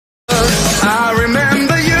I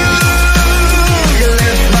remember you. You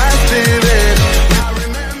lift my spirit. I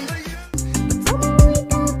remember you.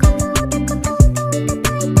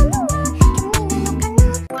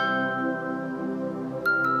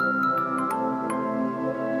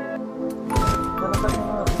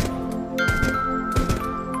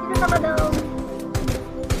 Dito ka daw.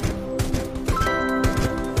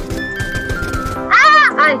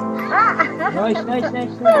 Ay! Nice.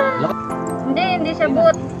 Hindi siya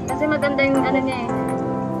boot. Kasi maganda yung ano niya eh.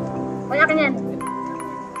 Kaya ka niyan.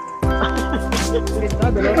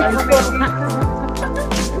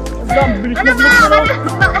 Ano ba?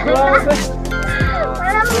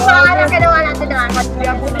 Alam mo ba? Alam ka naman natin na ako. Hindi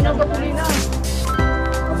ako pinagpapulina.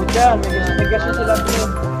 Abot yan, may gas na sila din.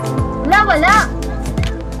 Wala!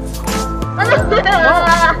 Ano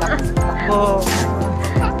ba?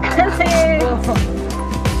 Kasi...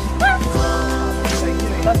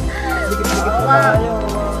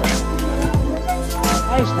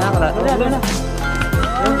 Ayos na, karado. Wala na.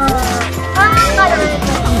 Kala na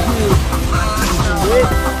ito.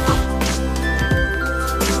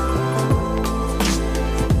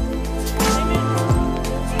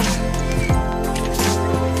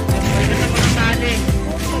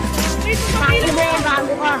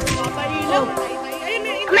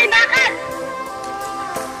 May bakal!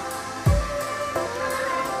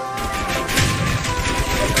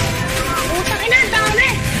 Utang ina, ang dami!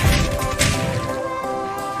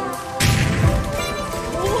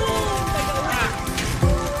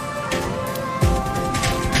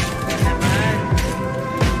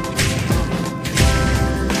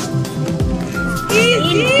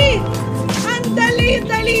 Easy! Ang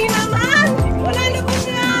dali-dali naman! Wala na bang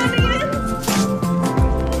nangyari yan?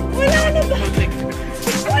 Wala na ba?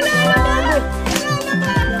 Wala na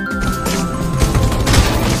ba?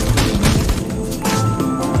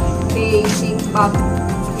 Basic pop.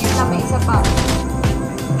 Yun na, may isa pa.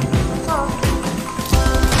 So,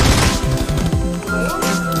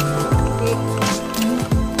 okay.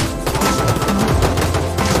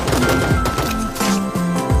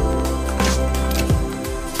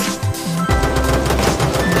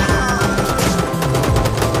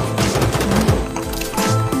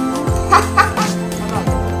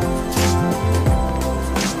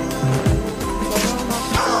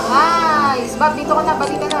 Nice! Bob, dito ka na.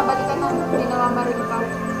 Balikan na. Hindi namamarig pa.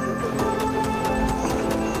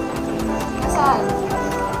 Saan?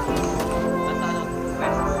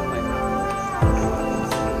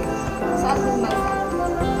 Saan din ba?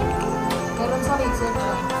 Meron sa razor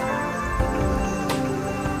pa.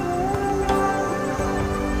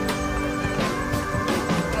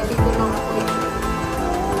 Kaya dito lang ako eh.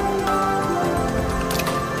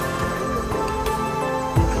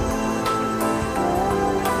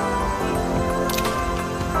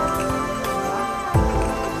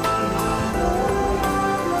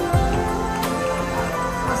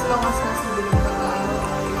 As long as nasa bilog ka tayo.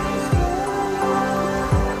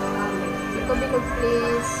 Bikog,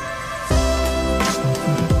 please.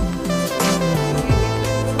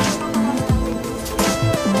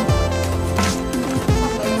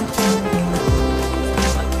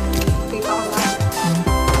 Kita ko na.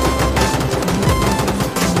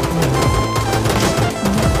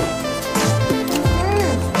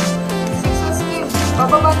 Success game.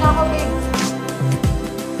 Bababa na ako, babe.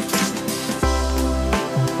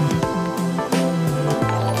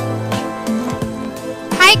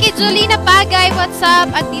 Hi kay Julina Bagay, what's up?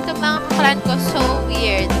 At dito mga kaklan ko, so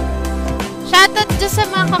weird. Shoutout dyan sa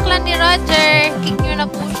mga kaklan ni Roger. Kick nyo na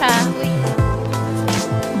po siya. Uy.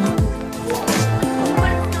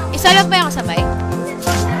 Isa lang ba yung kasabay?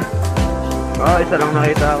 Oo, isa lang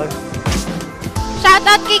nakita ako.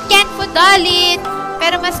 Shoutout kay Ken Fudalit.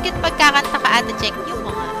 Pero mas cute pagkakanta ka ate, check nyo mo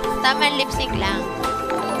nga. Tamang lip sync lang.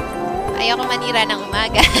 Ayoko manira ng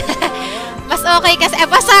umaga. Mas okay kasi,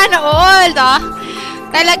 sana all, no?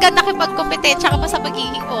 Talaga nakipagkompetensya ka pa sa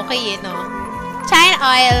pagiging okay, no? China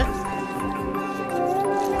oil.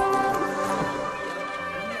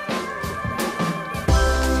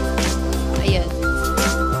 Ayun.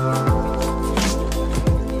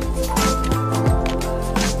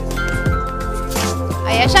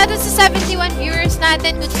 Ayan, shoutout sa 71 viewers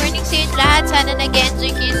natin. Good morning sa inyo lahat. Sana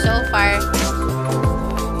nag-enjoy kayo so far.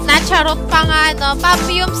 Nacharot pa nga, no?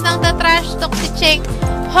 Papiyums ng trash talk si Cheng.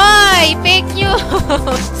 Hoy! Fake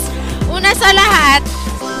news! Una sa lahat,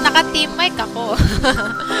 naka-team mic ako.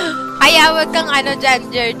 Kaya wag kang ano dyan,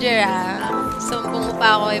 Jerjer, ha? Sumbong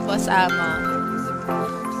pa ako kay Boss Amo.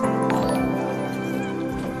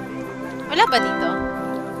 Wala ba dito?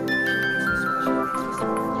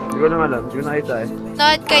 Hindi ko naman alam. Hindi ko nakita eh.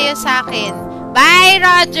 Nod kayo sa akin. Bye,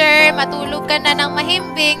 Roger! Matulog ka na ng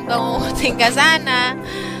mahimbing. Bangungutin ka sana.